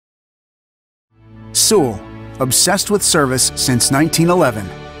Sewell, obsessed with service since 1911.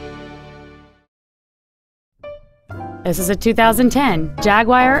 This is a 2010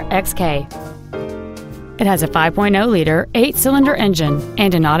 Jaguar XK. It has a 5.0-liter 8-cylinder engine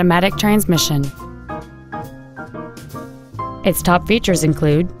and an automatic transmission. Its top features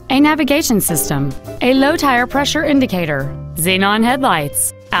include a navigation system, a low tire pressure indicator, xenon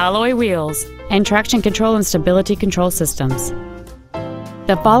headlights, alloy wheels, and traction control and stability control systems.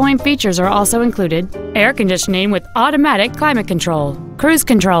 The following features are also included: air conditioning with automatic climate control, cruise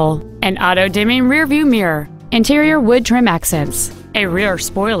control, an auto-dimming rearview mirror, interior wood trim accents, a rear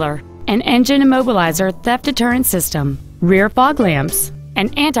spoiler, an engine immobilizer theft deterrent system, rear fog lamps,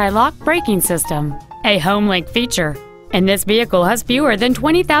 an anti-lock braking system, a home link feature, and this vehicle has fewer than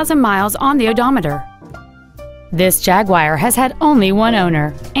 20,000 miles on the odometer. This Jaguar has had only one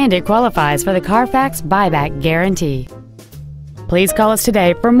owner, and it qualifies for the Carfax buyback guarantee. Please call us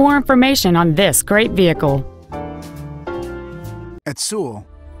today for more information on this great vehicle. At Sewell,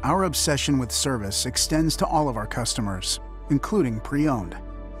 our obsession with service extends to all of our customers, including pre-owned.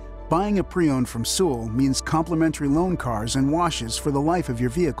 Buying a pre-owned from Sewell means complimentary loan cars and washes for the life of your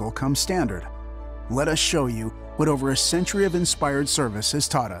vehicle come standard. Let us show you what over a century of inspired service has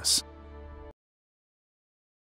taught us.